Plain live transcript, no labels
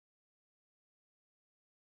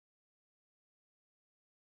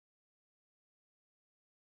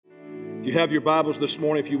If you have your Bibles this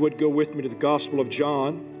morning, if you would go with me to the Gospel of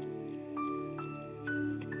John.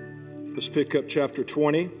 Let's pick up chapter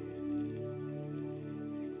 20.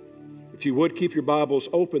 If you would keep your Bibles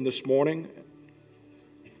open this morning,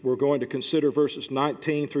 we're going to consider verses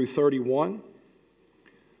 19 through 31.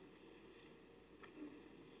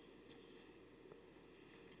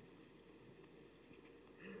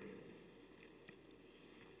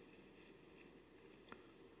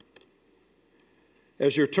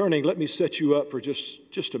 As you're turning, let me set you up for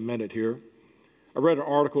just a minute here. I read an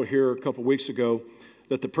article here a couple weeks ago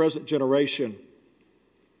that the present generation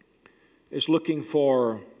is looking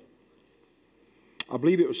for, I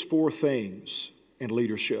believe it was 4 things in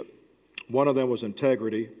leadership. One of them was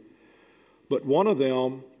integrity, but one of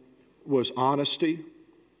them was honesty,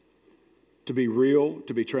 to be real,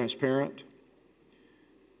 to be transparent.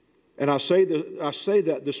 And I say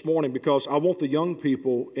that this morning because I want the young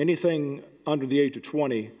people, anything under the age of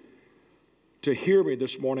 20, to hear me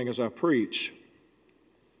this morning as I preach.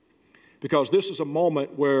 Because this is a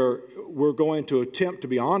moment where we're going to attempt to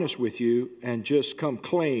be honest with you and just come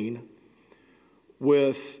clean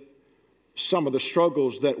with some of the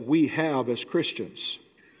struggles that we have as Christians.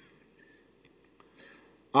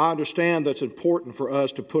 I understand that it's important for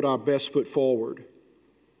us to put our best foot forward.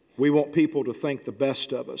 We want people to think the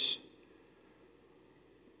best of us.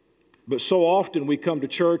 But so often we come to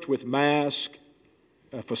church with mask,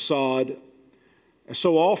 a facade, and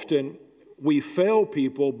so often we fail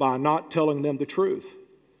people by not telling them the truth.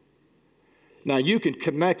 Now you can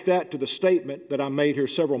connect that to the statement that I made here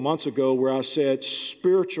several months ago where I said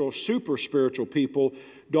spiritual, super spiritual people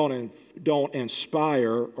don't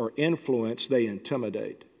inspire or influence, they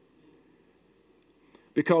intimidate.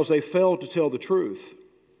 Because they fail to tell the truth.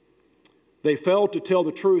 They failed to tell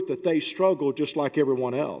the truth that they struggle just like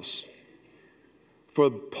everyone else. For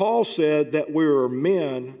Paul said that we are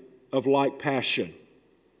men of like passion.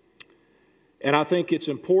 And I think it's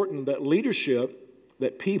important that leadership,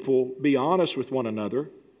 that people be honest with one another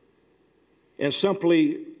and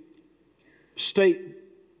simply state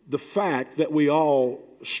the fact that we all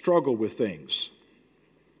struggle with things.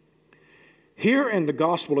 Here in the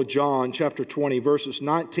Gospel of John, chapter 20, verses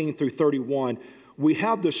 19 through 31, we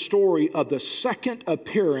have the story of the second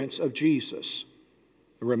appearance of Jesus.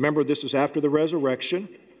 Remember, this is after the resurrection.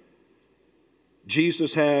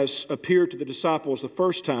 Jesus has appeared to the disciples the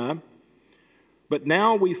first time, but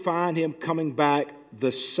now we find him coming back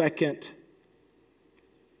the second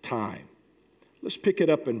time. Let's pick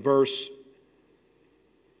it up in verse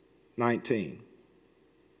 19.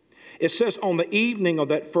 It says, on the evening of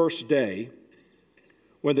that first day,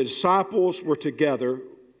 when the disciples were together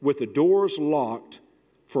with the doors locked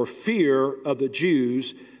for fear of the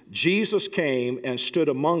Jews, Jesus came and stood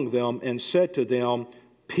among them and said to them,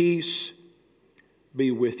 peace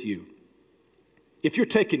be with you. If you're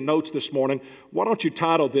taking notes this morning, why don't you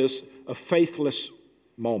title this a faithless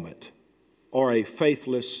moment or a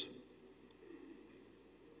faithless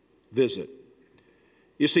visit?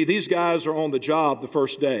 You see, these guys are on the job the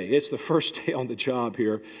first day. It's the first day on the job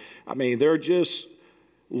here. I mean, they're just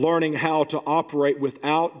learning how to operate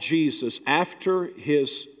without Jesus after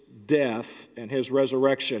his death and his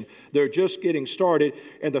resurrection. They're just getting started.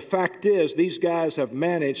 And the fact is, these guys have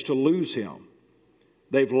managed to lose him.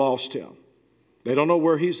 They've lost him. They don't know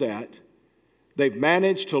where he's at. They've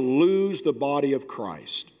managed to lose the body of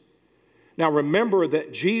Christ. Now remember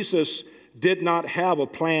that Jesus did not have a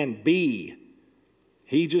plan B.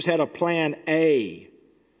 He just had a plan A.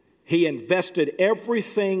 He invested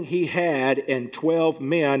everything he had in 12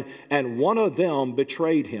 men, and one of them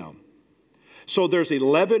betrayed him. So there's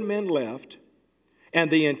 11 men left, and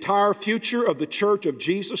the entire future of the church of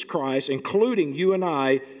Jesus Christ, including you and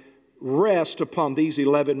I, rest upon these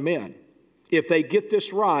 11 men. If they get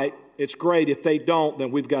this right, it's great. If they don't,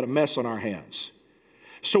 then we've got a mess on our hands.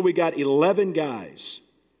 So we got 11 guys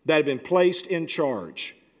that have been placed in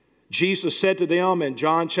charge. Jesus said to them in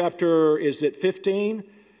John chapter, 15?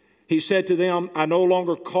 He said to them, I no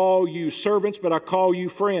longer call you servants, but I call you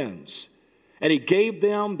friends. And he gave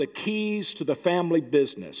them the keys to the family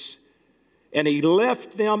business. And he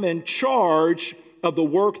left them in charge of the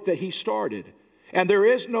work that he started. And there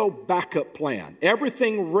is no backup plan.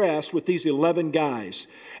 Everything rests with these 11 guys.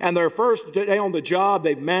 And their first day on the job,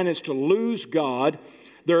 they've managed to lose God.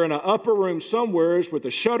 They're in an upper room somewhere with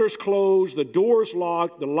the shutters closed, the doors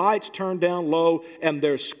locked, the lights turned down low, and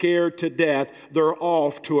they're scared to death. They're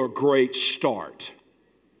off to a great start.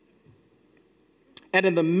 And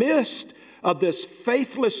in the midst of this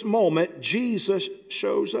faithless moment, Jesus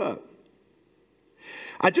shows up.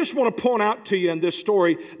 I just want to point out to you in this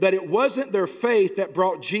story that it wasn't their faith that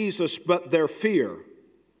brought Jesus, but their fear.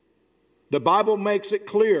 The Bible makes it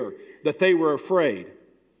clear that they were afraid.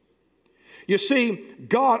 You see,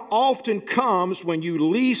 God often comes when you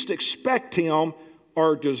least expect Him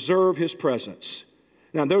or deserve His presence.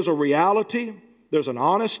 Now, there's a reality, there's an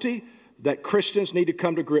honesty that Christians need to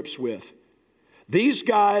come to grips with. These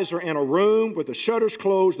guys are in a room with the shutters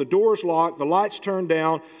closed, the doors locked, the lights turned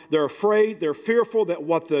down. They're afraid, they're fearful that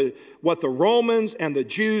what the Romans and the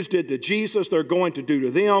Jews did to Jesus, they're going to do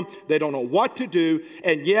to them. They don't know what to do,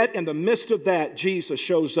 and yet in the midst of that, Jesus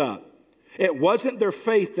shows up. It wasn't their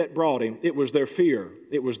faith that brought Him, it was their fear,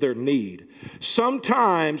 it was their need.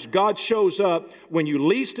 Sometimes God shows up when you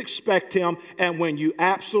least expect Him and when you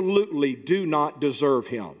absolutely do not deserve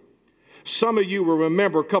Him. Some of you will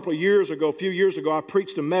remember a few years ago, I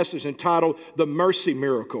preached a message entitled The Mercy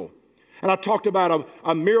Miracle. And I talked about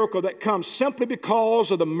a miracle that comes simply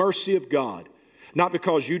because of the mercy of God. Not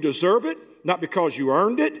because you deserve it, not because you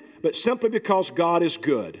earned it, but simply because God is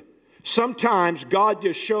good. Sometimes God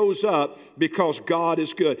just shows up because God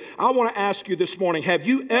is good. I want to ask you this morning, have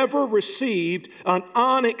you ever received an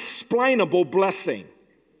unexplainable blessing?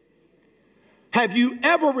 Have you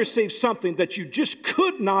ever received something that you just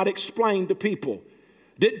could not explain to people?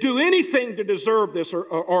 Didn't do anything to deserve this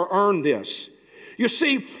or earn this? You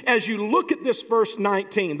see, as you look at this verse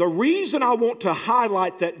 19, the reason I want to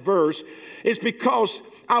highlight that verse is because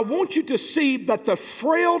I want you to see that the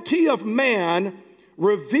frailty of man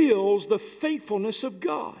reveals the faithfulness of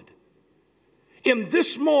God. In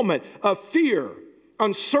this moment of fear,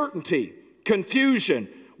 uncertainty, confusion,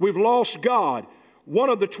 we've lost God. One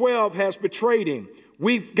of the 12 has betrayed Him.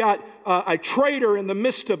 We've got a traitor in the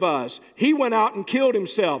midst of us. He went out and killed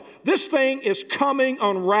himself. This thing is coming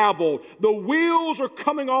unraveled. The wheels are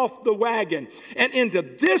coming off the wagon. And into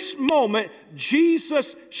this moment,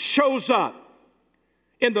 Jesus shows up.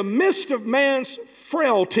 In the midst of man's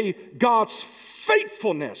frailty, God's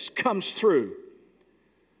faithfulness comes through.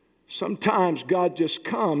 Sometimes God just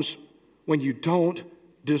comes when you don't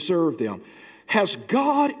deserve them. Has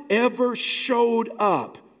God ever showed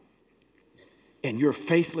up in your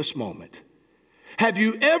faithless moment? Have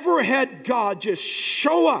you ever had God just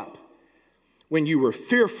show up when you were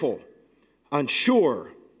fearful,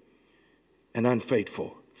 unsure, and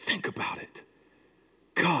unfaithful? Think about it.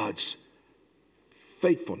 God's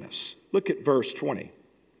faithfulness. Look at verse 20.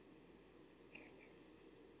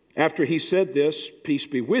 After He said this, peace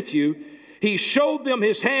be with you, He showed them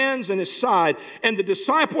His hands and His side, and the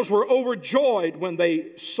disciples were overjoyed when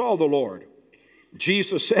they saw the Lord.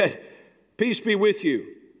 Jesus said, peace be with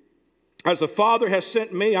you. As the Father has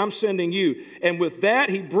sent me, I'm sending you. And with that,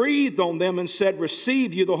 He breathed on them and said,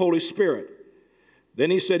 receive you the Holy Spirit.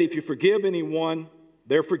 Then He said, if you forgive anyone,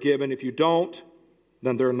 they're forgiven. If you don't,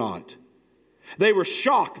 then they're not. They were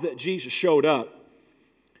shocked that Jesus showed up.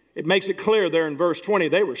 It makes it clear there in verse 20,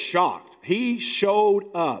 they were shocked. He showed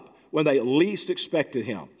up when they least expected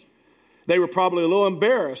Him. They were probably a little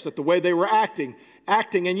embarrassed at the way they were acting,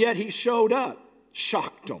 and yet He showed up,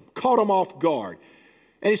 shocked them, caught them off guard.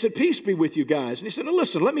 And He said, peace be with you guys. And He said, now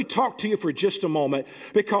listen, let me talk to you for just a moment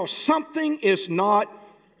because something is not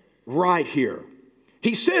right here.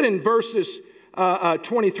 He said in verses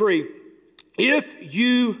 23, if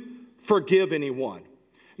you forgive anyone.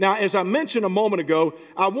 Now, as I mentioned a moment ago,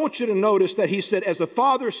 I want you to notice that He said, as the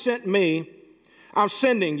Father sent me, I'm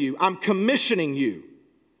sending you. I'm commissioning you.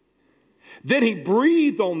 Then He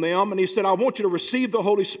breathed on them and He said, I want you to receive the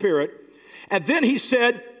Holy Spirit. And then He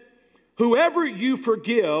said, whoever you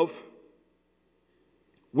forgive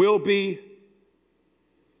will be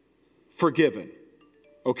forgiven.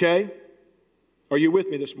 Okay? Are you with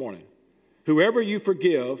me this morning? Whoever you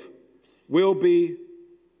forgive will be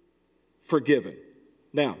forgiven.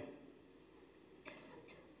 Now,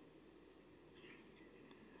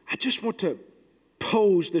 I just want to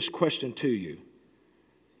pose this question to you.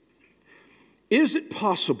 Is it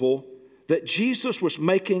possible that Jesus was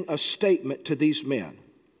making a statement to these men?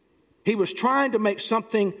 He was trying to make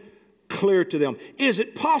something clear to them. Is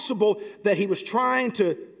it possible that He was trying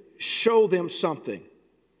to show them something?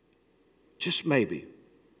 Just maybe.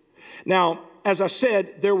 Now, as I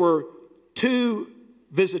said, there were two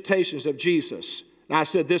visitations of Jesus. And I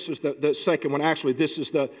said this was the second one. Actually, this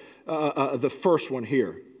is the first one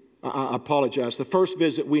here. I apologize. The first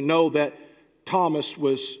visit, we know that Thomas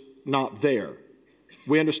was not there.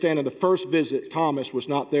 We understand in the first visit, Thomas was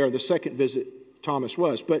not there. The second visit, Thomas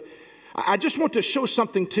was. But I just want to show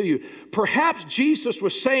something to you. Perhaps Jesus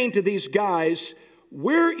was saying to these guys,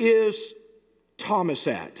 where is Thomas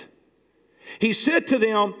at? He said to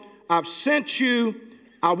them, I've sent you.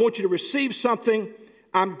 I want you to receive something.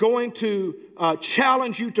 I'm going to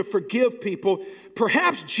challenge you to forgive people.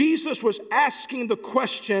 Perhaps Jesus was asking the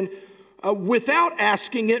question, without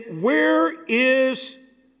asking it, where is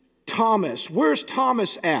Thomas? Where's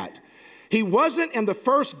Thomas at? He wasn't in the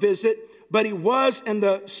first visit, but he was in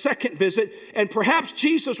the second visit. And perhaps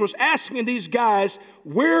Jesus was asking these guys,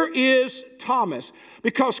 where is Thomas?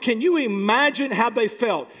 Because can you imagine how they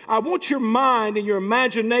felt? I want your mind and your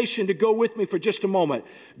imagination to go with me for just a moment.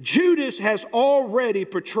 Judas has already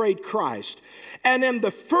betrayed Christ. And in the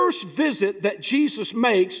first visit that Jesus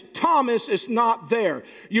makes, Thomas is not there.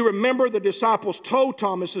 You remember the disciples told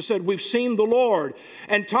Thomas and said, we've seen the Lord.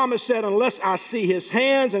 And Thomas said, unless I see his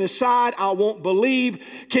hands and his side, I won't believe.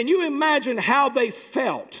 Can you imagine how they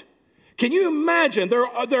felt? Can you imagine?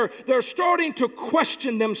 They're starting to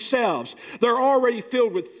question themselves. They're already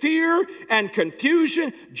filled with fear and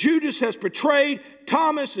confusion. Judas has betrayed.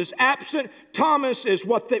 Thomas is absent. Thomas is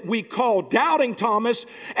what we call doubting Thomas.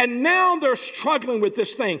 And now they're struggling with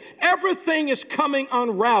this thing. Everything is coming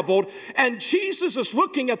unraveled. And Jesus is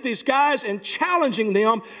looking at these guys and challenging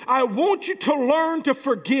them. I want you to learn to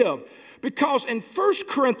forgive. Because in 1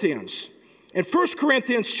 Corinthians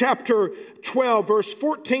chapter 12, verse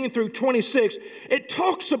 14 through 26, it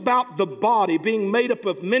talks about the body being made up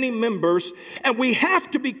of many members, and we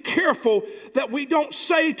have to be careful that we don't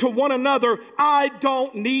say to one another, I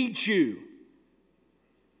don't need you.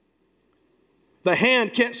 The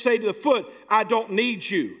hand can't say to the foot, I don't need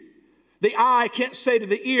you. The eye can't say to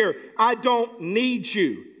the ear, I don't need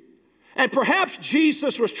you. And perhaps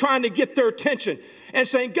Jesus was trying to get their attention and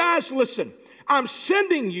saying, guys, listen, I'm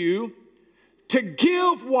sending you to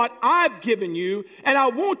give what I've given you, and I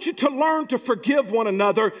want you to learn to forgive one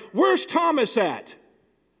another. Where's Thomas at?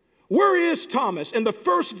 Where is Thomas? In the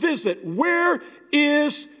first visit, where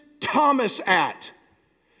is Thomas at?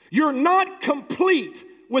 You're not complete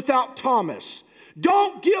without Thomas.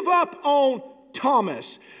 Don't give up on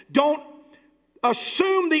Thomas. Don't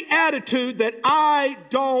assume the attitude that I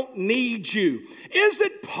don't need you. Is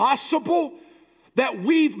it possible that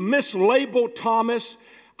we've mislabeled Thomas?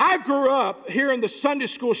 I grew up hearing the Sunday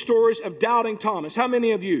school stories of doubting Thomas. How many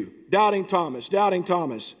of you? Doubting Thomas, doubting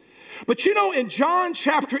Thomas. But you know, in John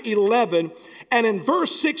chapter 11 and in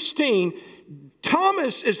verse 16,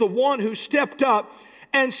 Thomas is the one who stepped up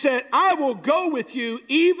and said, I will go with you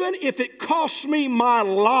even if it costs me my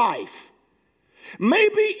life.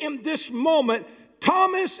 Maybe in this moment,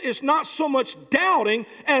 Thomas is not so much doubting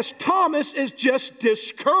as Thomas is just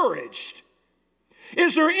discouraged.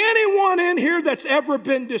 Is there anyone in here that's ever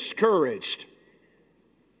been discouraged?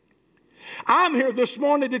 I'm here this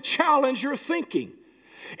morning to challenge your thinking.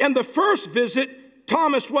 In the first visit,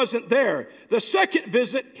 Thomas wasn't there. The second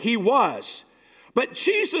visit, he was. But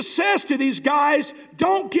Jesus says to these guys,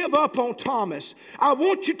 don't give up on Thomas. I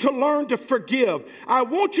want you to learn to forgive. I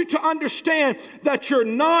want you to understand that you're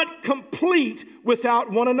not complete without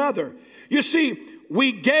one another. You see,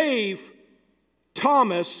 we gave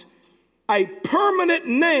Thomas a permanent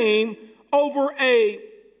name over a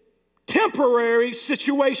temporary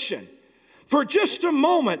situation. For just a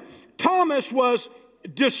moment, Thomas was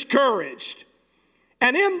discouraged.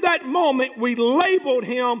 And in that moment, we labeled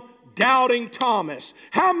him Doubting Thomas.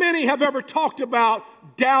 How many have ever talked about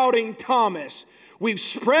Doubting Thomas? We've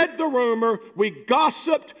spread the rumor, we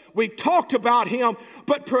gossiped, we talked about him,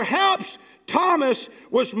 but perhaps Thomas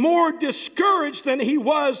was more discouraged than he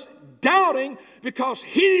was doubting, because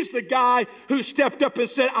he's the guy who stepped up and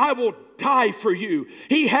said, I will die for you.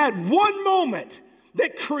 He had one moment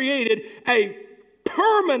that created a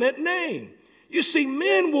permanent name. You see,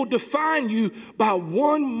 men will define you by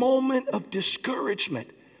one moment of discouragement.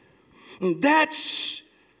 And that's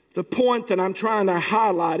the point that I'm trying to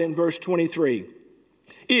highlight in verse 23.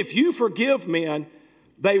 If you forgive men,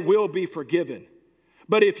 they will be forgiven.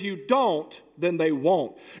 But if you don't, then they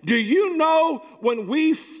won't. Do you know when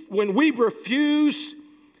we refuse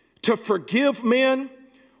to forgive men,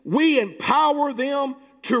 we empower them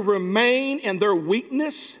to remain in their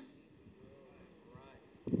weakness?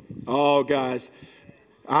 Oh, guys,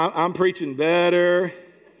 I'm preaching better.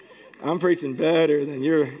 I'm preaching better than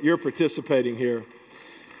you're participating here.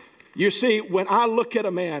 You see, when I look at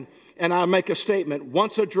a man and I make a statement,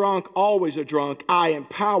 once a drunk, always a drunk, I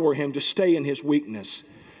empower him to stay in his weakness.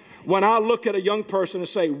 When I look at a young person and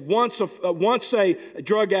say, once a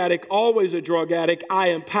drug addict, always a drug addict, I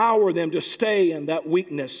empower them to stay in that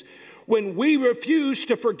weakness. When we refuse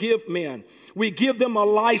to forgive men, we give them a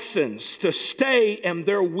license to stay in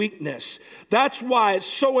their weakness. That's why it's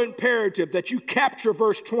so imperative that you capture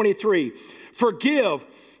verse 23. Forgive,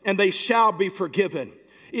 and they shall be forgiven.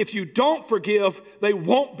 If you don't forgive, they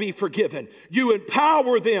won't be forgiven. You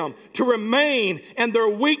empower them to remain in their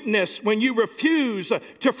weakness when you refuse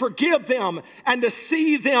to forgive them and to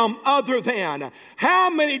see them other than. How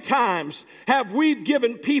many times have we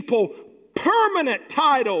given people permanent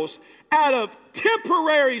titles out of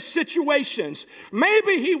temporary situations?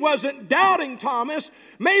 Maybe he wasn't doubting Thomas.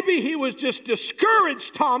 Maybe he was just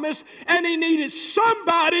discouraged, Thomas, and he needed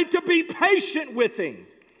somebody to be patient with him.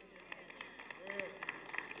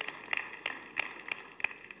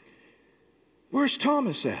 Where's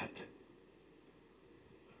Thomas at?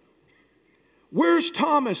 Where's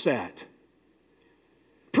Thomas at?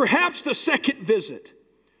 Perhaps the second visit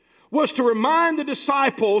was to remind the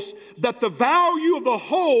disciples that the value of the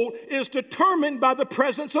whole is determined by the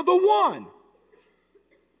presence of the one.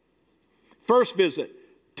 First visit,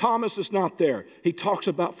 Thomas is not there. He talks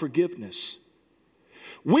about forgiveness.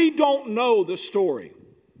 We don't know the story.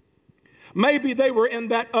 Maybe they were in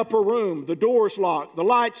that upper room, the doors locked, the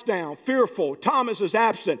lights down, fearful. Thomas is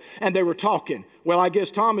absent, and they were talking. Well, I guess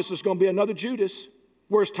Thomas is going to be another Judas.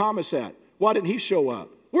 Where's Thomas at? Why didn't he show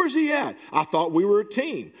up? Where's he at? I thought we were a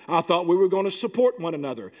team. I thought we were going to support one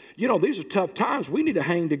another. You know, these are tough times. We need to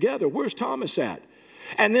hang together. Where's Thomas at?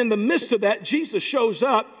 And in the midst of that, Jesus shows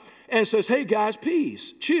up and says, hey guys,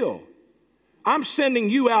 peace, chill. I'm sending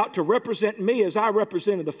you out to represent me as I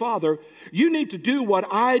represented the Father. You need to do what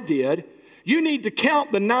I did. You need to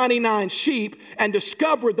count the 99 sheep and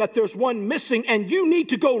discover that there's one missing, and you need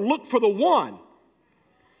to go look for the one.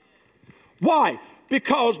 Why?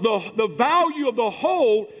 Because the value of the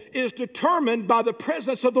whole is determined by the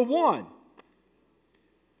presence of the one.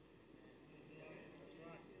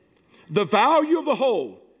 The value of the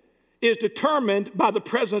whole is determined by the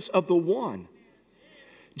presence of the one.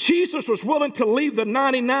 Jesus was willing to leave the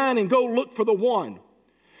 99 and go look for the one.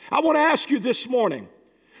 I want to ask you this morning,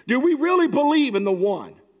 do we really believe in the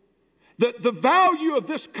one? The value of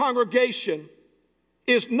this congregation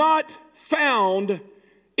is not found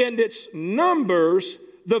in its numbers.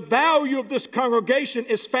 The value of this congregation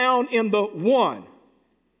is found in the one.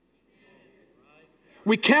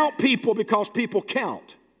 We count people because people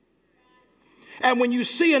count. And when you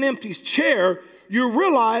see an empty chair, you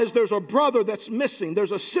realize there's a brother that's missing.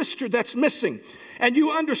 There's a sister that's missing. And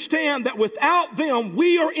you understand that without them,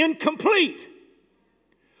 we are incomplete.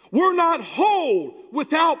 We're not whole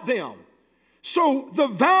without them. So the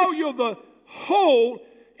value of the whole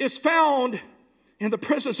is found in the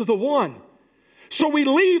presence of the one. So we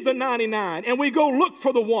leave the 99 and we go look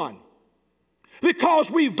for the one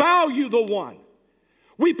because we value the one.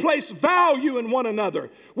 We place value in one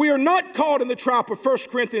another. We are not caught in the trap of 1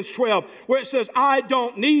 Corinthians 12 where it says, I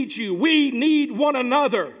don't need you. We need one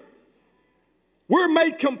another. We're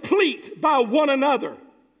made complete by one another.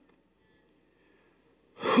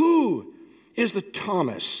 Who is the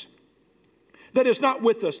Thomas that is not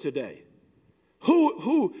with us today?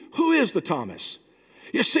 Who is the Thomas?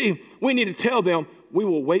 You see, we need to tell them, we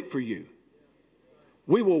will wait for you.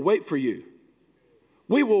 We will wait for you.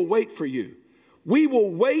 We will wait for you. We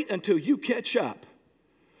will wait until you catch up.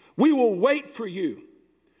 We will wait for you.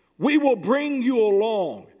 We will bring you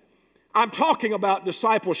along. I'm talking about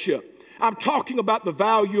discipleship. I'm talking about the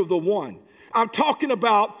value of the one. I'm talking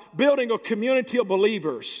about building a community of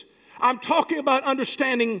believers. I'm talking about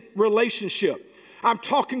understanding relationship. I'm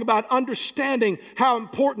talking about understanding how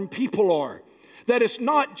important people are. That it's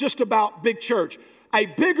not just about big church. A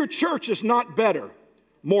bigger church is not better.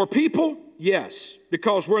 More people? Yes,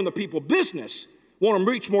 because we're in the people business. Want to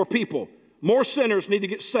reach more people. More sinners need to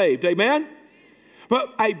get saved. Amen?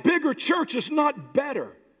 But a bigger church is not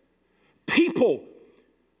better. People,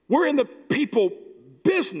 we're in the people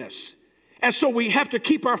business. And so we have to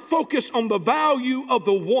keep our focus on the value of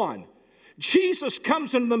the one. Jesus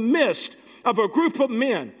comes in the midst of a group of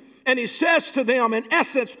men, and he says to them, in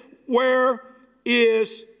essence, where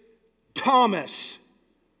is Thomas?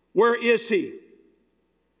 Where is he?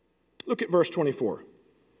 Look at verse 24.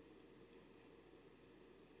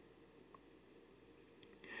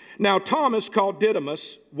 Now Thomas, called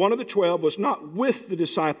Didymus, one of the 12, was not with the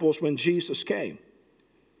disciples when Jesus came.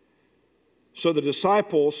 So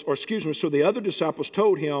the other disciples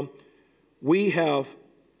told him, we have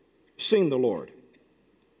seen the Lord.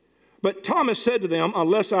 But Thomas said to them,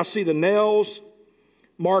 unless I see the nails,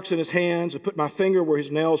 marks in his hands, and put my finger where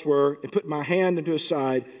his nails were, and put my hand into his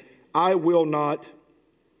side, I will not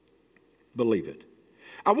believe it.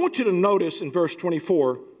 I want you to notice in verse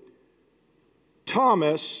 24,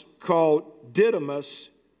 Thomas, called Didymus,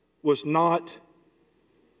 was not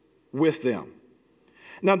with them.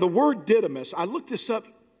 Now, the word Didymus, I looked this up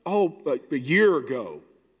a year ago.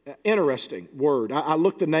 Interesting word. I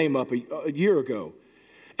looked the name up a year ago.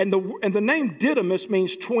 And the name Didymus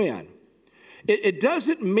means twin. It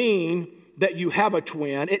doesn't mean that you have a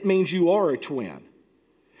twin. It means you are a twin.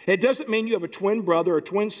 It doesn't mean you have a twin brother or a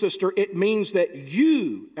twin sister. It means that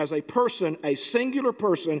you, as a person, a singular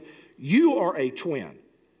person, you are a twin.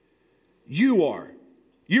 You are.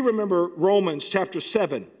 You remember Romans chapter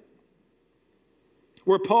 7,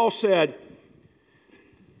 where Paul said,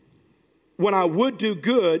 when I would do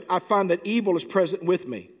good, I find that evil is present with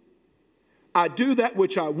me. I do that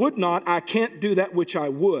which I would not. I can't do that which I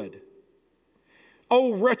would.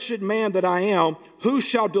 O wretched man that I am, who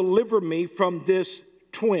shall deliver me from this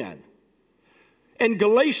twin? In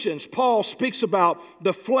Galatians, Paul speaks about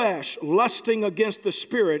the flesh lusting against the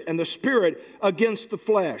spirit and the spirit against the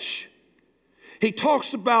flesh. He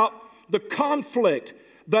talks about the conflict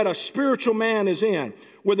that a spiritual man is in,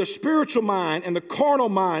 where the spiritual mind and the carnal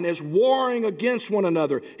mind is warring against one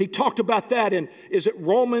another. He talked about that in, is it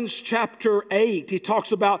Romans chapter 8? He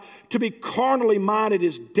talks about to be carnally minded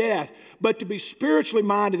is death, but to be spiritually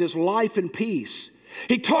minded is life and peace.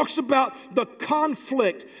 He talks about the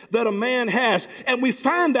conflict that a man has, and we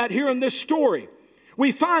find that here in this story.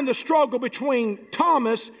 We find the struggle between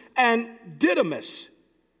Thomas and Didymus.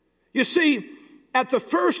 You see, at the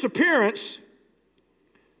first appearance,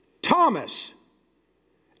 Thomas,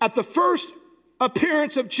 at the first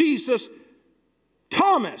appearance of Jesus,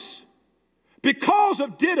 Thomas, because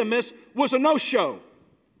of Didymus, was a no-show.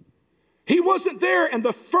 He wasn't there in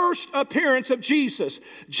the first appearance of Jesus.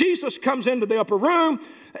 Jesus comes into the upper room,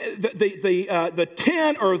 the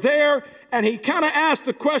 10 are there, and he kind of asked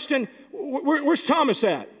the question, where's Thomas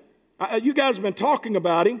at? You guys have been talking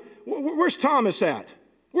about him. Where's Thomas at?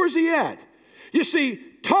 Where's he at? You see,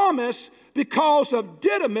 Thomas, because of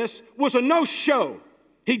Didymus, was a no-show.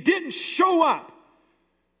 He didn't show up.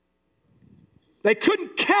 They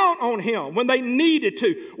couldn't count on him when they needed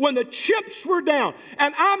to, when the chips were down.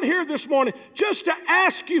 And I'm here this morning just to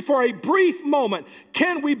ask you for a brief moment.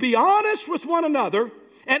 Can we be honest with one another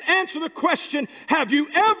and answer the question, have you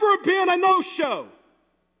ever been a no-show?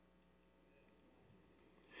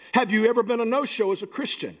 Have you ever been a no-show as a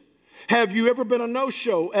Christian? Have you ever been a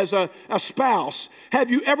no-show as a spouse? Have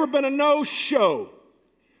you ever been a no-show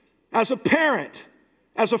as a parent,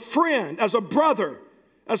 as a friend, as a brother,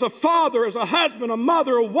 as a father, as a husband, a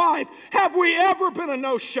mother, a wife? Have we ever been a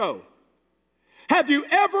no-show? Have you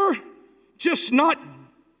ever just not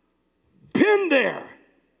been there?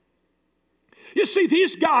 You see,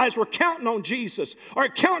 these guys were counting on Jesus, or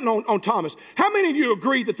counting on Thomas. How many of you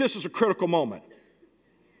agree that this is a critical moment?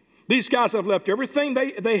 These guys have left everything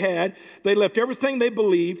they had. They left everything they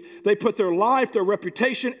believed. They put their life, their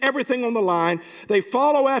reputation, everything on the line. They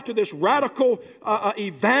follow after this radical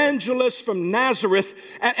evangelist from Nazareth,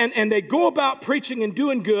 and they go about preaching and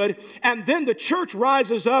doing good. And then the church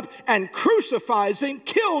rises up and crucifies him,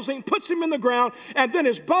 kills him, puts him in the ground, and then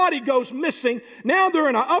his body goes missing. Now they're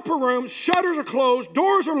in an upper room. Shutters are closed.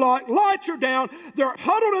 Doors are locked. Lights are down. They're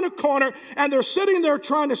huddled in a corner, and they're sitting there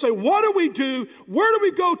trying to say, what do we do? Where do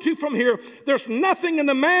we go to from here? There's nothing in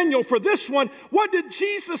the manual for this one. What did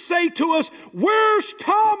Jesus say to us? Where's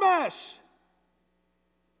Thomas?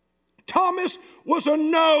 Thomas was a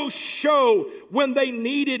no-show when they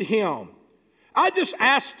needed him. I just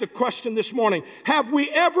asked the question this morning, have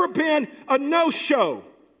we ever been a no-show?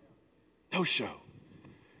 No-show.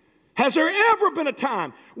 Has there ever been a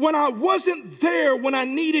time when I wasn't there when I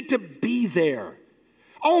needed to be there?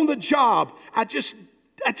 On the job, I just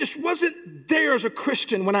wasn't there as a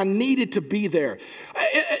Christian when I needed to be there.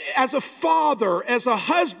 As a father, as a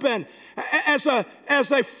husband, as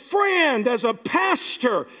a friend, as a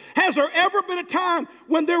pastor, has there ever been a time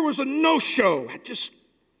when there was a no-show? I just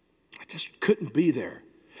couldn't be there.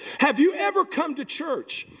 Have you ever come to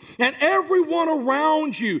church and everyone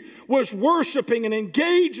around you was worshiping and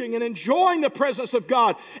engaging and enjoying the presence of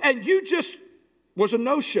God, and you just was a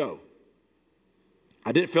no-show?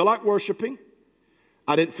 I didn't feel like worshiping.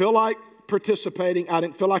 I didn't feel like participating. I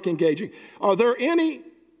didn't feel like engaging. Are there any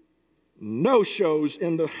no-shows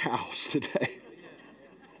in the house today?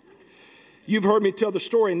 You've heard me tell the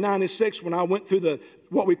story in 96 when I went through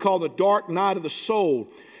what we call the dark night of the soul,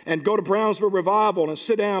 and go to Brownsville Revival and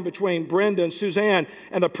sit down between Brenda and Suzanne,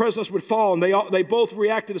 and the presence would fall, and they both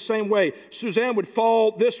reacted the same way. Suzanne would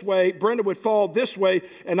fall this way, Brenda would fall this way,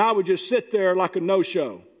 and I would just sit there like a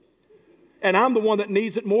no-show. And I'm the one that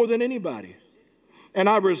needs it more than anybody. And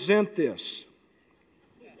I resent this.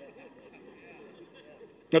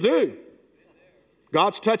 I do.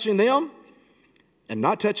 God's touching them and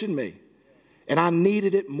not touching me. And I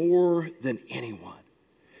needed it more than anyone.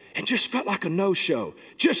 and just felt like a no-show,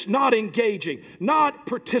 just not engaging, not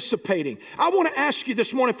participating. I want to ask you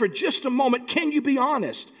this morning for just a moment, can you be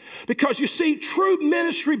honest? Because you see, true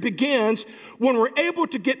ministry begins when we're able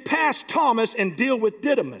to get past Thomas and deal with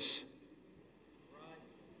Didymus.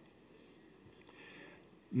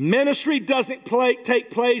 Ministry doesn't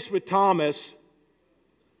take place with Thomas.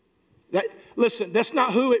 Listen, that's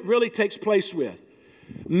not who it really takes place with.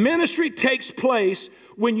 Ministry takes place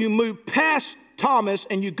when you move past Thomas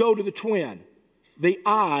and you go to the twin, the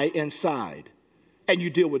I inside, and you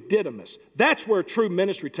deal with Didymus. That's where true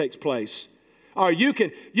ministry takes place. Or you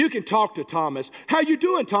can talk to Thomas. How you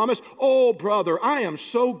doing, Thomas? Oh, brother, I am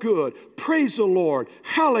so good. Praise the Lord.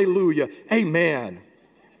 Hallelujah. Amen.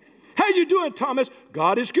 How you doing, Thomas?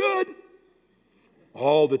 God is good.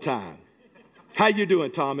 All the time. How you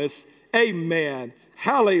doing, Thomas? Amen.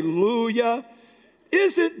 Hallelujah.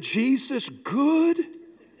 Isn't Jesus good?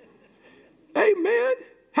 Amen.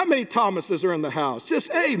 How many Thomases are in the house?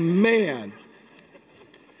 Just amen.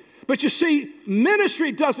 But you see,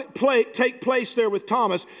 ministry doesn't take place there with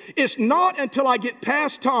Thomas. It's not until I get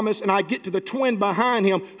past Thomas and I get to the twin behind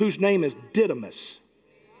him whose name is Didymus.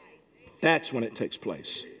 That's when it takes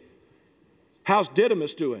place. How's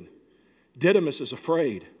Didymus doing? Didymus is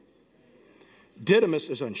afraid. Didymus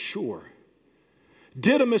is unsure.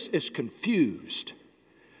 Didymus is confused.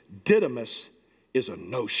 Didymus is a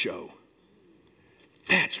no-show.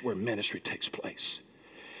 That's where ministry takes place.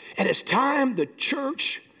 And it's time the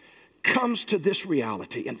church comes to this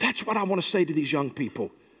reality. And that's what I want to say to these young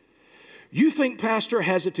people. You think Pastor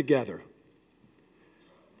has it together.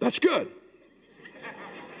 That's good.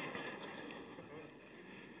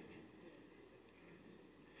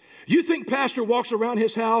 You think Pastor walks around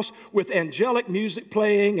his house with angelic music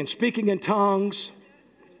playing and speaking in tongues.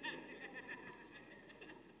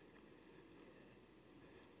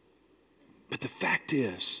 But the fact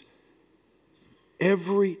is,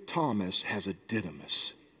 every Thomas has a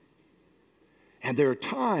Didymus. And there are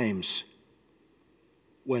times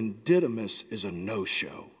when Didymus is a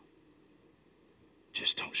no-show.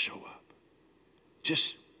 Just don't show up.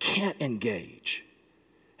 Just can't engage.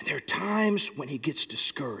 And there are times when he gets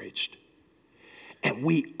discouraged. And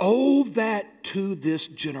we owe that to this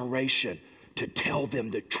generation to tell them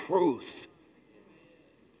the truth.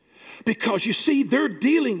 Because you see, they're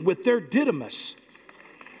dealing with their Didymus.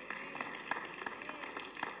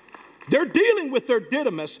 They're dealing with their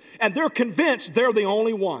Didymus, and they're convinced they're the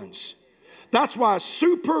only ones. That's why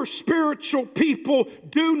super spiritual people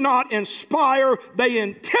do not inspire, they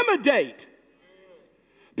intimidate.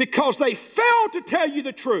 Because they fail to tell you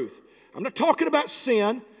the truth. I'm not talking about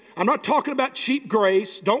sin. I'm not talking about cheap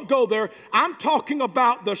grace. Don't go there. I'm talking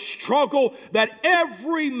about the struggle that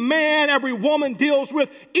every man, every woman deals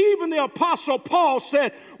with. Even the Apostle Paul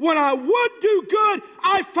said, when I would do good,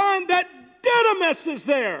 I find that Didymus is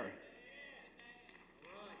there.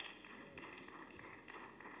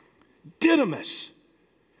 Didymus.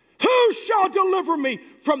 Who shall deliver me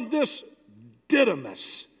from this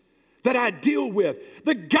Didymus that I deal with?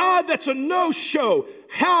 The God that's a no-show.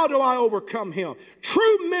 How do I overcome him?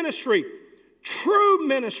 True ministry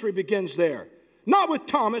begins there. Not with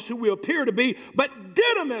Thomas, who we appear to be, but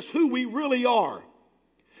Didymus, who we really are.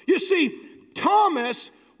 You see,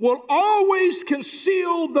 Thomas will always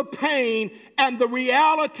conceal the pain and the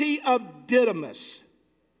reality of Didymus.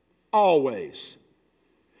 Always.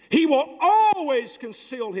 He will always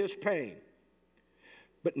conceal his pain.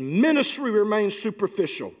 But ministry remains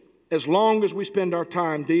superficial as long as we spend our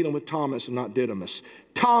time dealing with Thomas and not Didymus.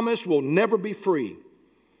 Thomas will never be free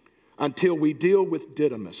until we deal with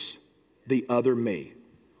Didymus, the other me.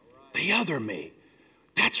 The other me.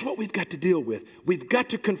 That's what we've got to deal with. We've got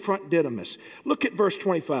to confront Didymus. Look at verse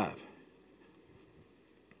 25.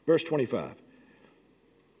 Verse 25.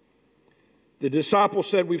 The disciple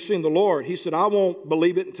said, we've seen the Lord. He said, I won't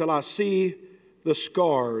believe it until I see the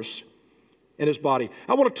scars in his body.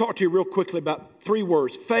 I want to talk to you real quickly about three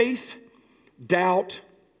words: faith, doubt,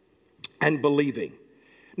 and believing.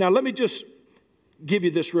 Now, let me just give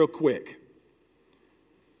you this real quick.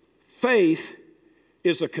 Faith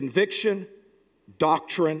is a conviction,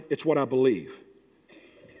 doctrine. It's what I believe.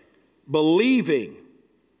 Believing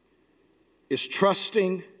is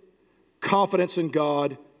trusting, confidence in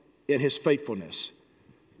God, in his faithfulness.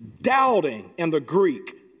 Doubting in the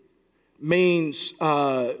Greek means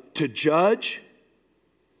to judge,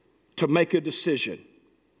 to make a decision,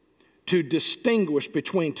 to distinguish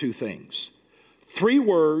between two things. Three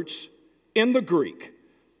words in the Greek: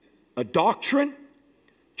 a doctrine,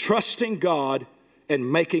 trusting God, and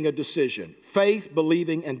making a decision. Faith,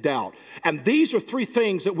 believing, and doubt. And these are three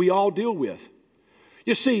things that we all deal with.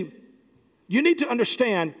 You see, you need to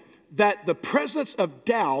understand that the presence of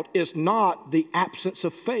doubt is not the absence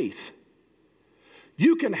of faith.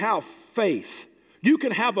 You can have faith. You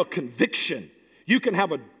can have a conviction. You can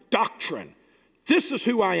have a doctrine. This is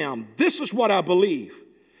who I am. This is what I believe.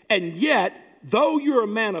 And yet, though you're a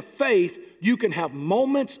man of faith, you can have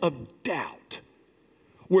moments of doubt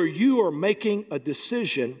where you are making a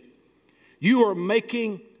decision, you are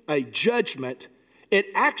making a judgment. It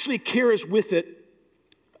actually carries with it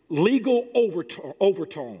legal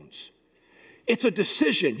overtones. It's a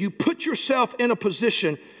decision. You put yourself in a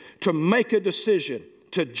position to make a decision,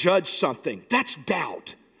 to judge something. That's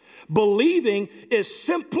doubt. Believing is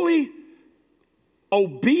simply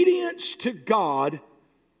obedience to God,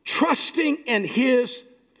 trusting in His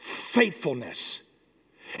faithfulness.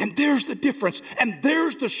 And there's the difference. And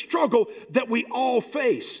there's the struggle that we all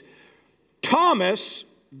face.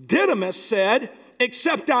 Didymus said,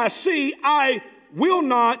 except I see, I will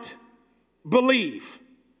not believe.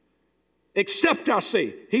 Except I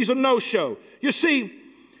see. He's a no-show. You see,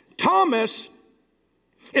 Thomas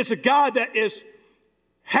is a guy that is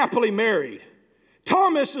happily married.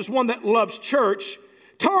 Thomas is one that loves church.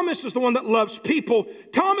 Thomas is the one that loves people.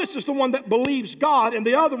 Thomas is the one that believes God, and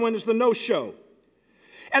the other one is the no-show.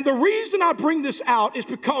 And the reason I bring this out is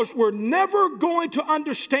because we're never going to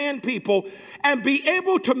understand people and be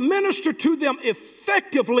able to minister to them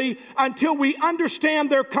effectively until we understand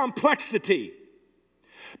their complexity.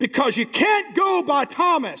 Because you can't go by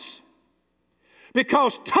Thomas,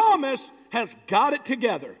 because Thomas has got it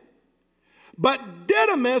together. But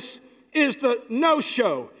Didymus is the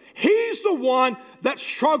no-show. He's the one that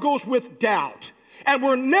struggles with doubt. And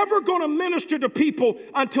we're never going to minister to people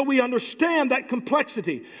until we understand that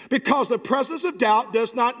complexity, because the presence of doubt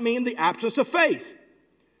does not mean the absence of faith.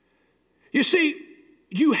 You see,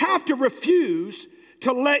 you have to refuse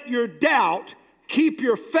to let your doubt keep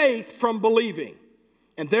your faith from believing.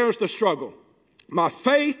 And there's the struggle. My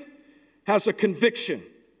faith has a conviction.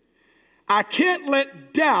 I can't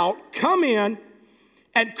let doubt come in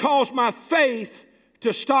and cause my faith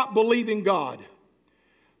to stop believing God,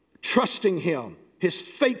 trusting Him, His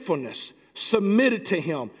faithfulness, submitted to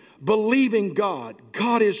Him, believing God.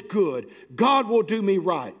 God is good. God will do me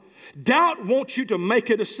right. Doubt wants you to make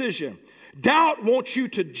a decision. Doubt wants you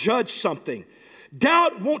to judge something.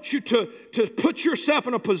 Doubt wants you to put yourself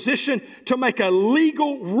in a position to make a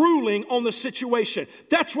legal ruling on the situation.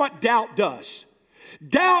 That's what doubt does.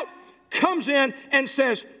 Doubt comes in and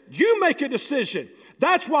says, you make a decision.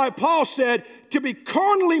 That's why Paul said, to be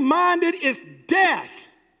carnally minded is death.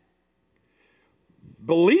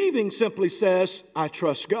 Believing simply says, I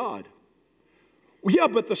trust God. Well, yeah,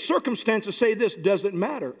 but the circumstances say this, doesn't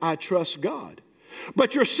matter. I trust God.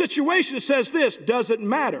 But your situation says this, doesn't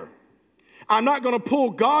matter. I'm not going to pull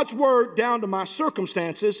God's word down to my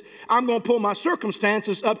circumstances. I'm going to pull my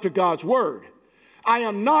circumstances up to God's word. I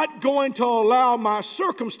am not going to allow my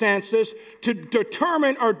circumstances to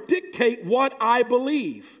determine or dictate what I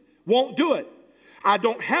believe. Won't do it. I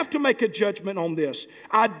don't have to make a judgment on this.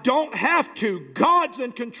 I don't have to. God's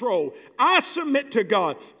in control. I submit to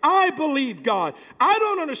God. I believe God. I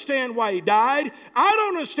don't understand why He died. I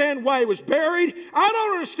don't understand why He was buried. I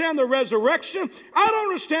don't understand the resurrection. I don't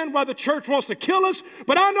understand why the church wants to kill us.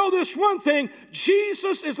 But I know this one thing.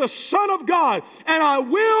 Jesus is the Son of God. And I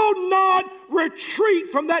will not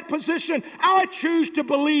retreat from that position. I choose to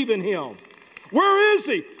believe in Him. Where is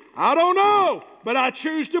He? I don't know. But I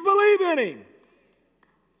choose to believe in Him.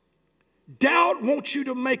 Doubt wants you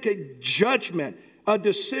to make a judgment, a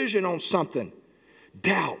decision on something.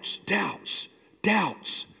 Doubts.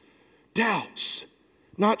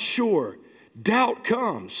 Not sure. Doubt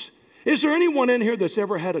comes. Is there anyone in here that's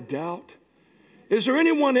ever had a doubt? Is there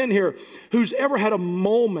anyone in here who's ever had a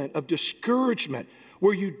moment of discouragement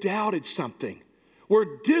where you doubted something? Where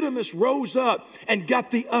Didymus rose up and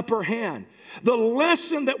got the upper hand. The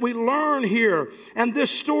lesson that we learn here and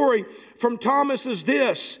this story from Thomas is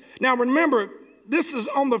this. Now remember, this is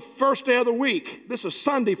on the first day of the week. This is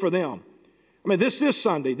Sunday for them. I mean, this is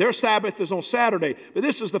Sunday. Their Sabbath is on Saturday, but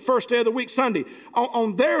this is the first day of the week, Sunday.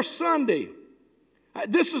 On their Sunday,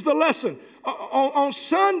 this is the lesson. On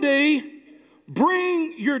Sunday,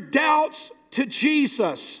 bring your doubts to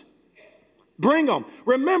Jesus. Bring them.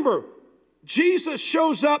 Remember, Jesus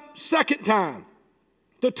shows up second time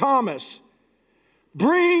to Thomas.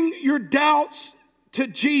 Bring your doubts to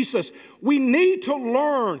Jesus. We need to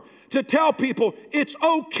learn to tell people it's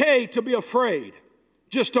okay to be afraid.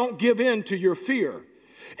 Just don't give in to your fear.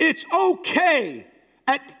 It's okay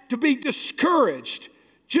to be discouraged.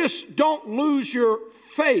 Just don't lose your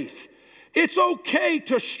faith. It's okay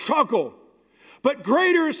to struggle. But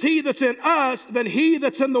greater is He that's in us than he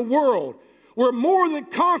that's in the world. We're more than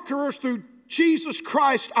conquerors through Jesus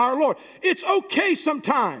Christ our Lord. It's okay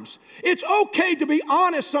sometimes. It's okay to be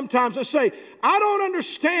honest sometimes and say, I don't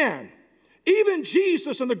understand. Even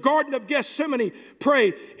Jesus in the Garden of Gethsemane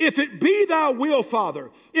prayed, if it be thy will, Father,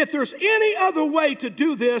 if there's any other way to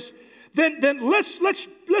do this, then let's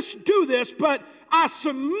do this, but I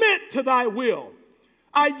submit to thy will.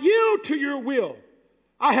 I yield to your will.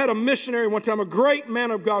 I had a missionary one time, a great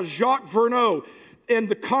man of God, Jacques Verneau, in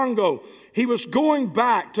the Congo. He was going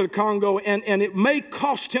back to the Congo, and it may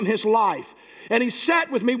cost him his life. And he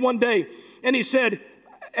sat with me one day, and he said,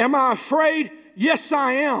 am I afraid? Yes,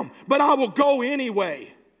 I am, but I will go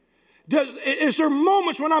anyway. Is there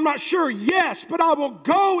moments when I'm not sure? Yes, but I will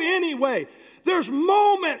go anyway. There's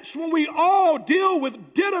moments when we all deal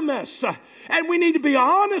with Didymus, and we need to be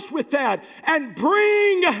honest with that and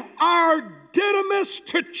bring our Didymus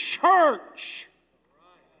to church.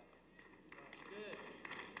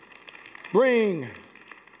 Bring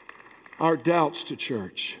our doubts to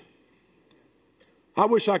church. I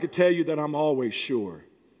wish I could tell you that I'm always sure,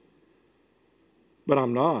 but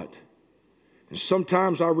I'm not. And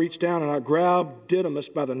sometimes I reach down and I grab Didymus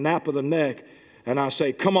by the nape of the neck and I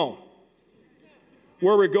say, come on.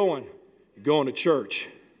 Where are we going? You're going to church.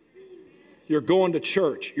 You're going to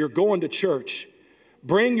church. You're going to church.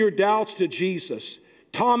 Bring your doubts to Jesus.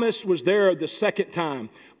 Thomas was there the second time.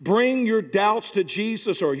 Bring your doubts to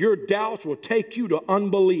Jesus, or your doubts will take you to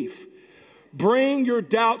unbelief. Bring your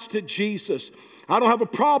doubts to Jesus. I don't have a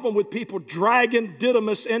problem with people dragging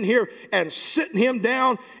Didymus in here and sitting him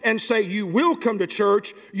down and say, you will come to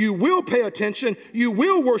church, you will pay attention, you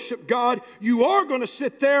will worship God, you are going to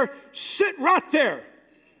sit there. Sit right there.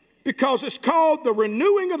 Because it's called the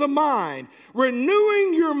renewing of the mind.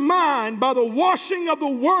 Renewing your mind by the washing of the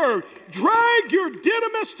Word. Drag your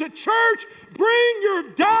Didymus to church. Bring your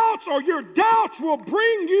doubts, or your doubts will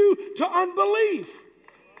bring you to unbelief.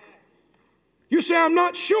 You say, I'm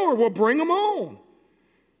not sure. Well, bring them on.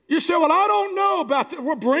 You say, well, I don't know about that.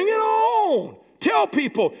 Well, bring it on. Tell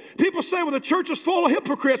people. People say, well, the church is full of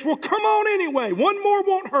hypocrites. Well, come on anyway. One more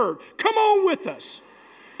won't hurt. Come on with us.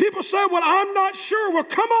 People say, well, I'm not sure. Well,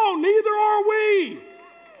 come on, neither are we.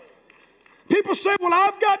 People say, well,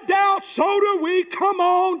 I've got doubts, so do we. Come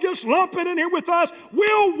on, just lump it in here with us.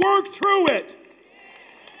 We'll work through it.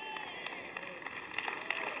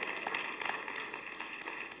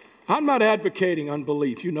 I'm not advocating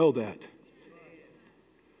unbelief. You know that.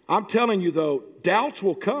 I'm telling you, though, doubts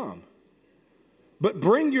will come. But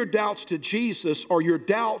bring your doubts to Jesus, or your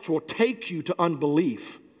doubts will take you to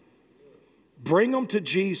unbelief. Bring them to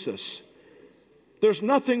Jesus. There's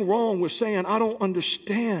nothing wrong with saying, I don't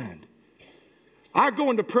understand. I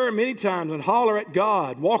go into prayer many times and holler at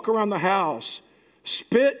God, walk around the house,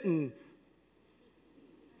 spit and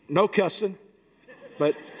no cussing,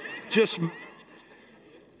 but just,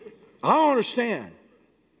 I don't understand.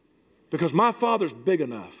 Because my Father's big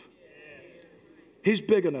enough. He's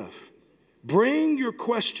big enough. Bring your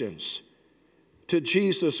questions to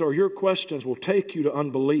Jesus, or your questions will take you to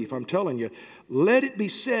unbelief. I'm telling you, let it be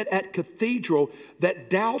said at Cathedral that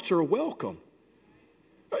doubts are welcome.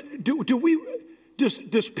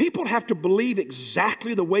 Does people have to believe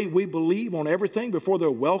exactly the way we believe on everything before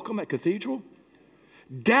they're welcome at Cathedral?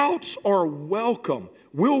 Doubts are welcome.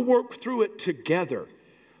 We'll work through it together.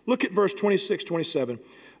 Look at verse 26, 27.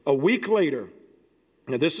 A week later,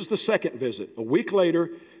 now this is the second visit. A week later,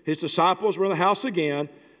 his disciples were in the house again.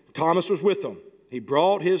 Thomas was with them. He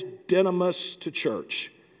brought his Didymus to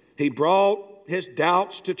church. He brought his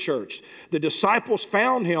doubts to church. The disciples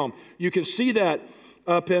found him. You can see that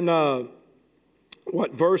up in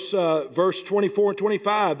verse 24 and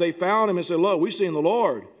 25. They found him and said, look, we've seen the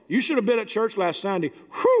Lord. You should have been at church last Sunday.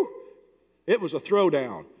 Whew! It was a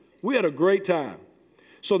throwdown. We had a great time.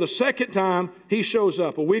 So the second time he shows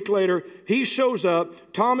up, a week later, he shows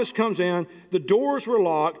up. Thomas comes in. The doors were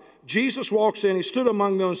locked. Jesus walks in. He stood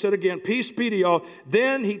among them and said again, peace be to y'all.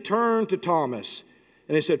 Then he turned to Thomas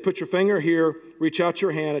and he said, put your finger here, reach out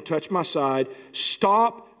your hand and touch my side.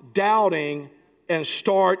 Stop doubting and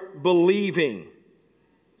start believing.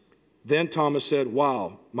 Then Thomas said,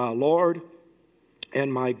 wow, my Lord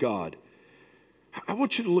and my God. I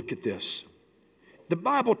want you to look at this. The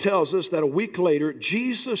Bible tells us that a week later,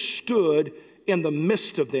 Jesus stood in the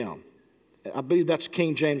midst of them. I believe that's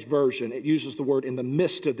King James Version. It uses the word in the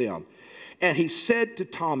midst of them. And he said to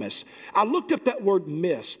Thomas, I looked up that word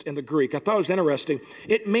midst in the Greek. I thought it was interesting.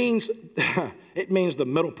 It means the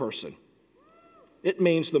middle person. It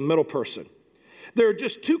means the middle person. There are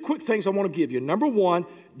just two quick things I want to give you. Number one,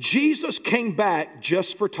 Jesus came back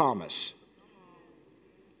just for Thomas.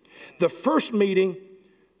 The first meeting,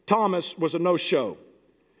 Thomas was a no-show.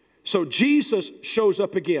 So Jesus shows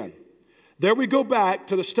up again. There we go back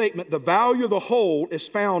to the statement, the value of the whole is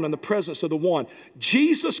found in the presence of the one.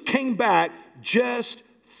 Jesus came back just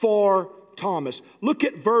for Thomas. Look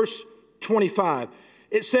at verse 25.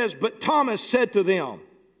 It says, but Thomas said to them,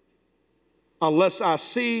 unless I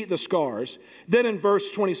see the scars. Then in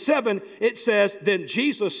verse 27, it says, then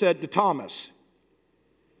Jesus said to Thomas.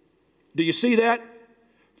 Do you see that?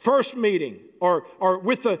 First meeting, or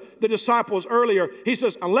with the disciples earlier, he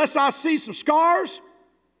says, unless I see some scars,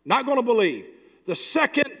 not going to believe. The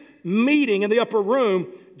second meeting in the upper room,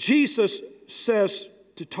 Jesus says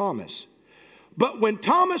to Thomas. But when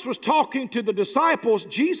Thomas was talking to the disciples,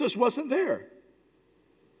 Jesus wasn't there.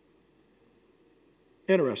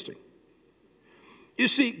 Interesting. You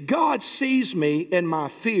see, God sees me in my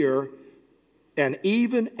fear and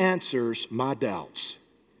even answers my doubts.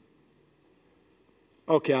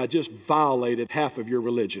 Okay, I just violated half of your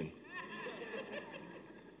religion.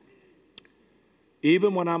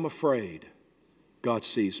 Even when I'm afraid, God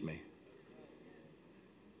sees me.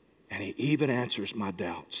 And He even answers my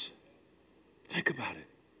doubts. Think about it.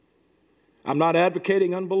 I'm not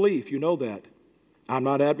advocating unbelief, you know that. I'm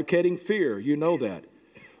not advocating fear, you know that.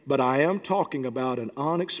 But I am talking about an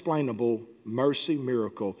unexplainable mercy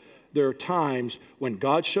miracle. There are times when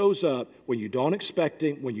God shows up, when you don't expect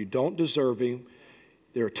Him, when you don't deserve Him.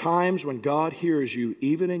 There are times when God hears you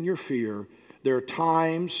even in your fear. There are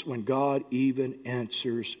times when God even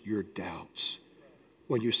answers your doubts.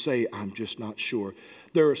 When you say, I'm just not sure.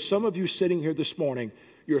 There are some of you sitting here this morning,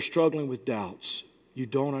 you're struggling with doubts. You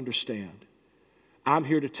don't understand. I'm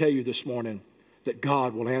here to tell you this morning that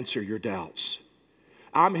God will answer your doubts.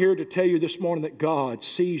 I'm here to tell you this morning that God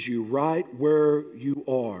sees you right where you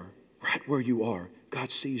are. Right where you are.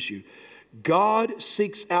 God sees you. God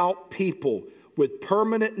seeks out people with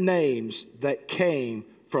permanent names that came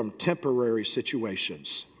from temporary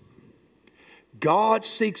situations. God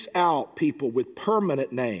seeks out people with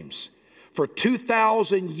permanent names. For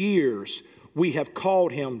 2,000 years, we have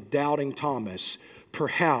called Him Doubting Thomas.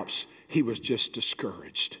 Perhaps he was just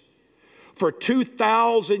discouraged. For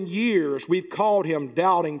 2,000 years, we've called Him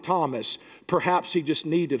Doubting Thomas. Perhaps he just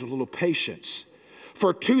needed a little patience.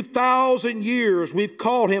 For 2,000 years, we've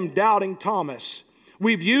called Him Doubting Thomas.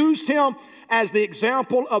 We've used him as the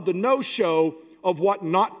example of the no-show of what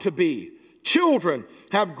not to be. Children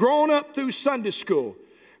have grown up through Sunday school.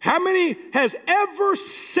 How many has ever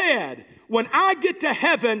said, when I get to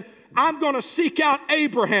heaven, I'm going to seek out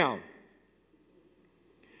Abraham?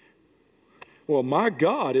 Well, my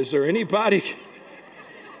God, is there anybody?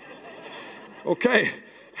 Okay,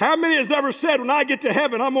 how many has ever said, when I get to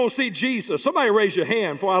heaven, I'm going to see Jesus? Somebody raise your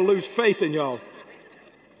hand before I lose faith in y'all.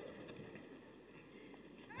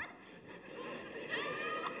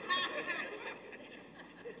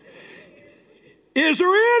 Is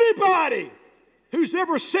there anybody who's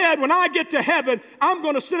ever said, when I get to heaven, I'm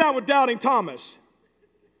going to sit down with Doubting Thomas?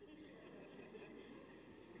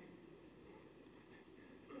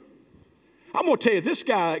 I'm going to tell you, this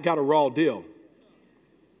guy got a raw deal.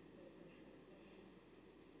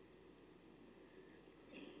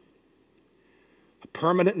 A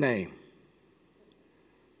permanent name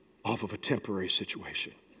off of a temporary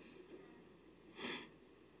situation.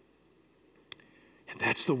 And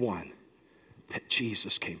that's the one that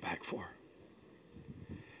Jesus came back for.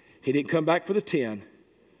 He didn't come back for the 10.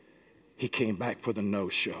 He came back for the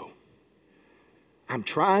no-show. I'm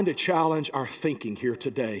trying to challenge our thinking here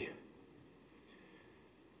today.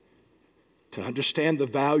 To understand the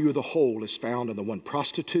value of the whole is found in the one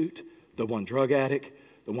prostitute, the one drug addict,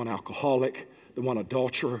 the one alcoholic, the one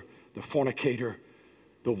adulterer, the fornicator,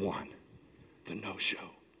 the one, the no-show.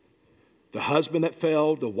 The husband that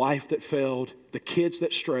failed, the wife that failed, the kids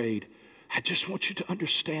that strayed. I just want you to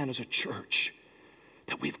understand as a church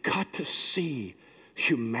that we've got to see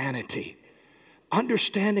humanity,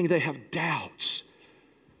 understanding they have doubts,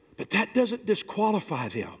 but that doesn't disqualify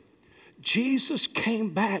them. Jesus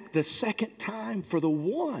came back the second time for the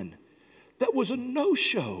one that was a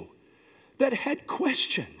no-show, that had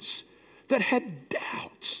questions, that had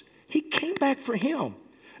doubts. He came back for him,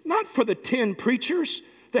 not for the 10 preachers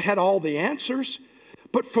that had all the answers,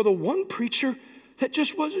 but for the one preacher that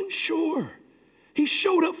just wasn't sure. He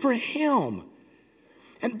showed up for him.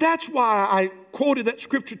 And that's why I quoted that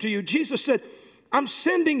scripture to you. Jesus said, I'm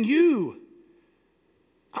sending you.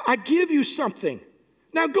 I give you something.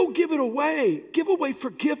 Now go give it away. Give away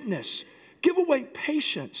forgiveness. Give away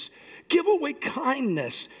patience. Give away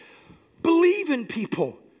kindness. Believe in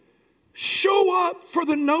people. Show up for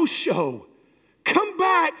the no-show. Come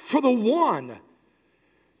back for the one.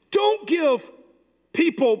 Don't give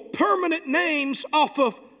people permanent names off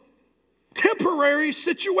of temporary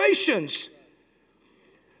situations.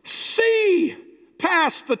 See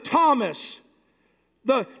past the Thomas,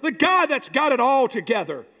 the guy that's got it all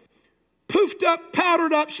together. Poofed up,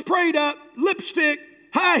 powdered up, sprayed up, lipstick,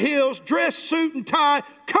 high heels, dress, suit and tie,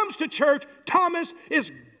 comes to church. Thomas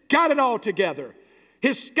has got it all together.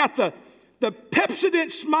 He's got the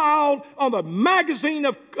Pepsodent smile on the magazine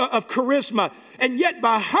of charisma. And yet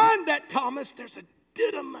behind that Thomas, there's a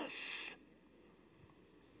Didymus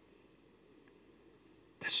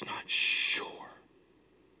that's not sure.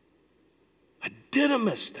 A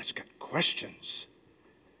Didymus that's got questions.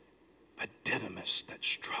 A Didymus that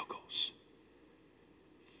struggles.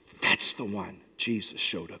 That's the one Jesus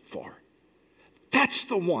showed up for. That's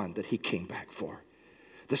the one that he came back for.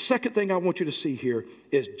 The second thing I want you to see here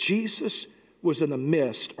is Jesus was in the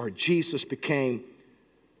midst, or Jesus became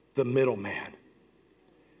the middleman.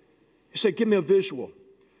 You say, give me a visual.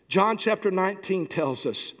 John chapter 19 tells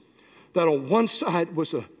us that on one side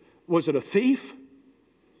was it a thief?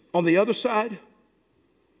 On the other side,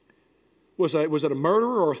 was it a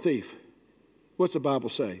murderer or a thief? What's the Bible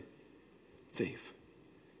say? Thief.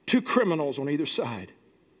 Two criminals on either side.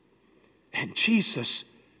 And Jesus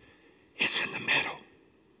is in the middle.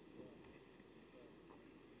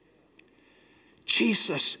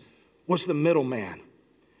 Jesus was the middleman.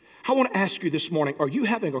 I want to ask you this morning, are you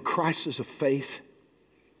having a crisis of faith?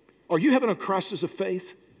 Are you having a crisis of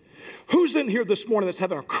faith? Who's in here this morning that's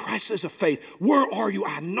having a crisis of faith? Where are you?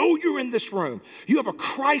 I know you're in this room. You have a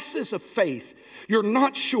crisis of faith. You're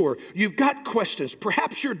not sure. You've got questions.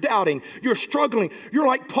 Perhaps you're doubting. You're struggling. You're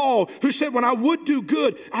like Paul, who said, when I would do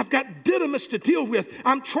good, I've got Didymus to deal with.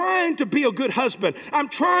 I'm trying to be a good husband. I'm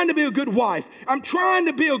trying to be a good wife. I'm trying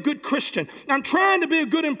to be a good Christian. I'm trying to be a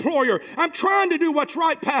good employer. I'm trying to do what's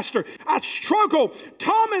right, Pastor. I struggle.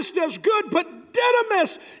 Thomas does good, but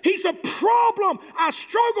Didymus, he's a problem. I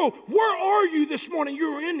struggle. Where are you this morning?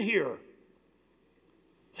 You're in here.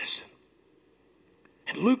 Listen.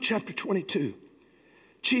 In Luke chapter 22,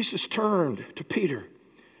 Jesus turned to Peter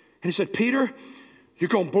and he said, Peter, you're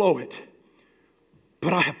going to blow it,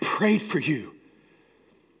 but I have prayed for you.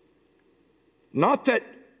 Not that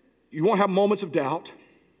you won't have moments of doubt,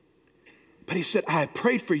 but he said, I have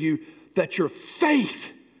prayed for you that your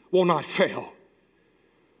faith will not fail.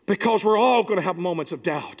 Because we're all going to have moments of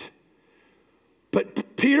doubt.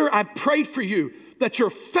 But Peter, I've prayed for you that your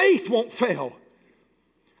faith won't fail.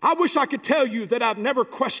 I wish I could tell you that I've never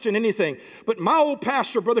questioned anything. But my old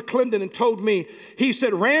pastor, Brother Clinton, told me, he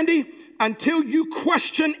said, Randy, until you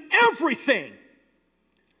question everything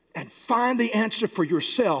and find the answer for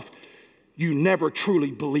yourself, you never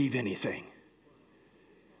truly believe anything.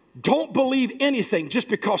 Don't believe anything just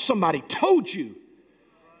because somebody told you.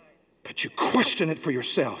 But you question it for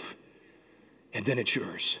yourself, and then it's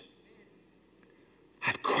yours.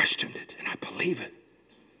 I've questioned it, and I believe it.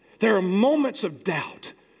 There are moments of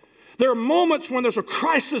doubt. There are moments when there's a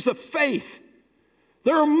crisis of faith.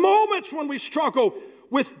 There are moments when we struggle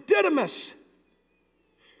with Didymus.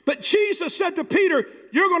 But Jesus said to Peter,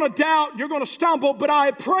 you're going to doubt, you're going to stumble, but I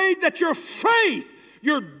prayed that your faith,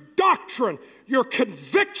 your doctrine, your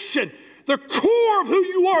conviction, the core of who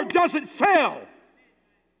you are doesn't fail.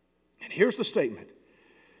 And here's the statement.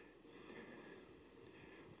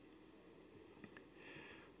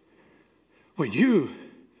 When you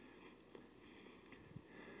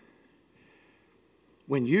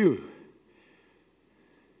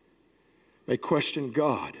may question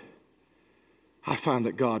God, I find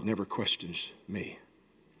that God never questions me.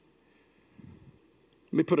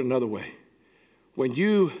 Let me put it another way. When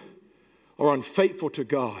you are unfaithful to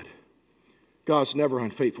God, God's never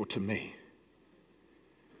unfaithful to me.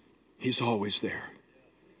 He's always there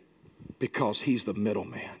because he's the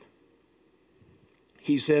middleman.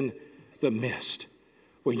 He's in the midst.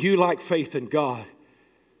 When you lack faith in God,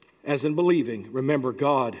 as in believing, remember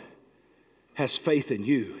God has faith in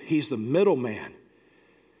you. He's the middleman.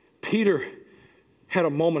 Peter had a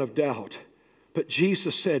moment of doubt, but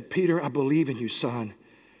Jesus said, Peter, I believe in you, son,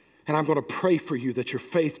 and I'm going to pray for you that your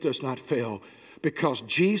faith does not fail because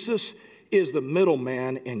Jesus is the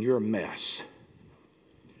middleman in your mess.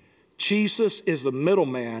 Jesus is the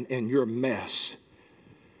middleman in your mess.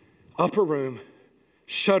 Upper room,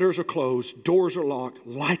 shutters are closed, doors are locked,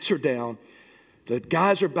 lights are down, the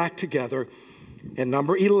guys are back together, and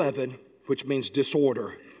number 11, which means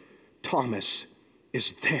disorder, Thomas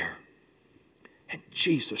is there. And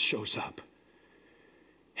Jesus shows up,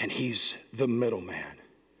 and he's the middleman.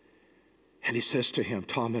 And he says to him,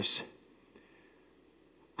 Thomas,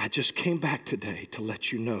 I just came back today to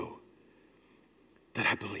let you know that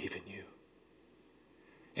I believe in you.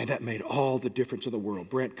 And that made all the difference in the world.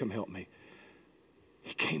 Brent, come help me.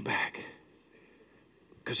 He came back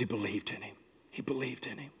because he believed in him. He believed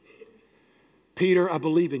in him. Peter, I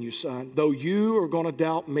believe in you, son. Though you are going to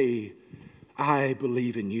doubt me, I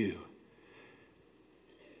believe in you.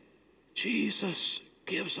 Jesus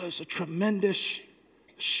gives us a tremendous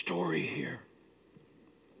story here.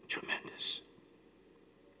 Tremendous.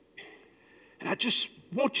 And I just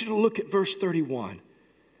want you to look at verse 31.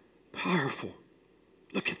 Powerful.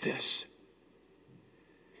 Look at this.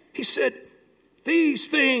 He said, these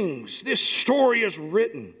things, this story is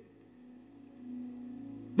written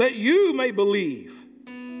that you may believe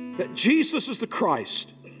that Jesus is the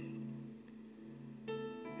Christ,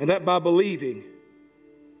 and that by believing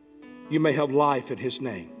you may have life in his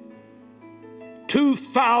name.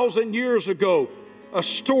 2,000 years ago, a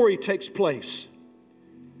story takes place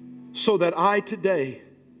so that I today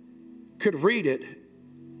could read it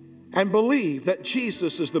and believe that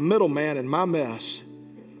Jesus is the middleman in my mess,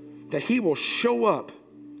 that he will show up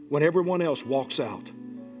when everyone else walks out.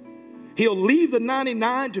 He'll leave the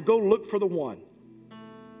 99 to go look for the one.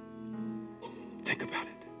 Think about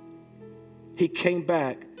it. He came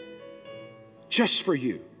back just for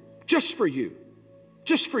you, just for you,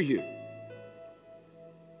 just for you.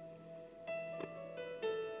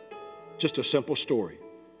 Just a simple story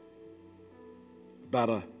about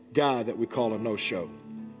a guy that we call a no-show.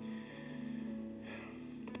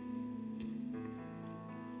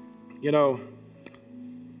 You know,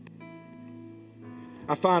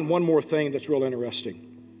 I find one more thing that's real interesting.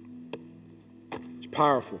 It's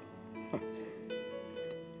powerful.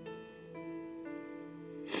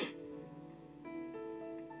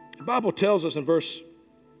 The Bible tells us in verse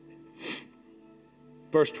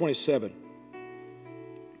 27,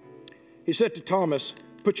 he said to Thomas,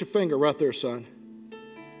 put your finger right there, son.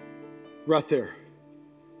 Right there.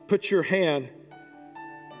 Put your hand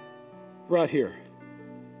right here.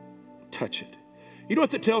 Touch it. You know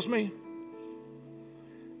what that tells me?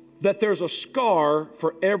 That there's a scar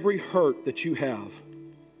for every hurt that you have.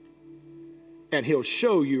 And he'll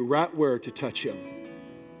show you right where to touch him.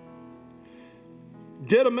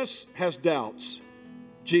 Didymus has doubts.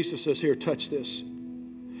 Jesus says, here, touch this.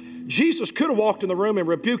 Jesus could have walked in the room and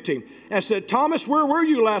rebuked him and said, Thomas, where were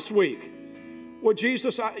you last week? Well,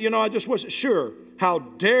 Jesus, I just wasn't sure. How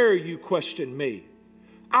dare you question me?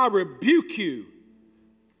 I rebuke you.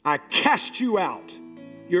 I cast you out.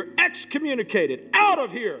 You're excommunicated. Out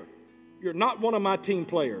of here. You're not one of my team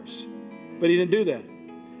players. But he didn't do that.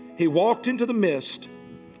 He walked into the midst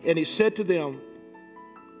and he said to them,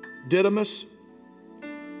 Didymus,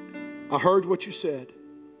 I heard what you said.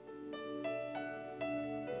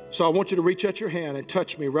 So I want you to reach out your hand and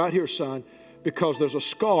touch me right here, son, because there's a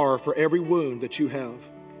scar for every wound that you have.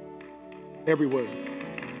 Every wound.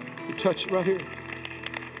 You touch it right here.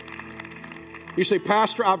 You say,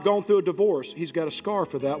 Pastor, I've gone through a divorce. He's got a scar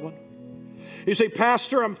for that one. You say,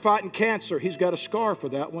 Pastor, I'm fighting cancer. He's got a scar for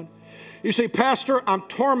that one. You say, Pastor, I'm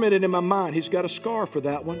tormented in my mind. He's got a scar for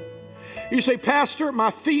that one. You say, Pastor,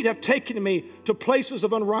 my feet have taken me to places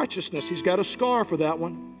of unrighteousness. He's got a scar for that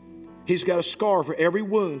one. He's got a scar for every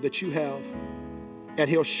wound that you have. And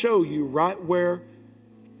he'll show you right where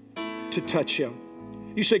to touch him.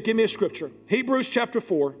 You say, give me a scripture. Hebrews chapter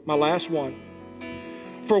 4, my last one.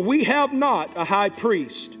 For we have not a high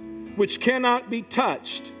priest which cannot be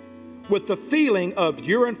touched with the feeling of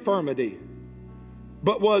your infirmity,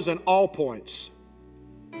 but was in all points.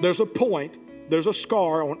 There's a point, there's a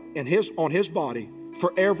scar on his body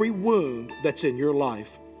for every wound that's in your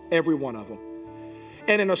life. Every one of them.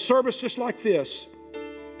 And in a service just like this,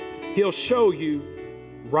 he'll show you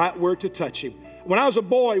right where to touch him. When I was a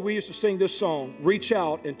boy, we used to sing this song, Reach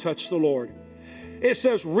Out and Touch the Lord. It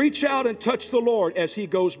says, reach out and touch the Lord as he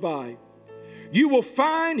goes by. You will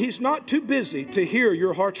find he's not too busy to hear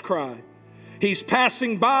your heart's cry. He's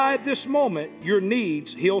passing by this moment. Your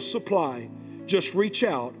needs he'll supply. Just reach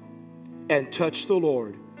out and touch the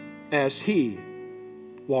Lord as he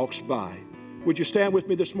walks by. Would you stand with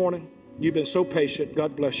me this morning? You've been so patient.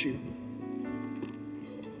 God bless you.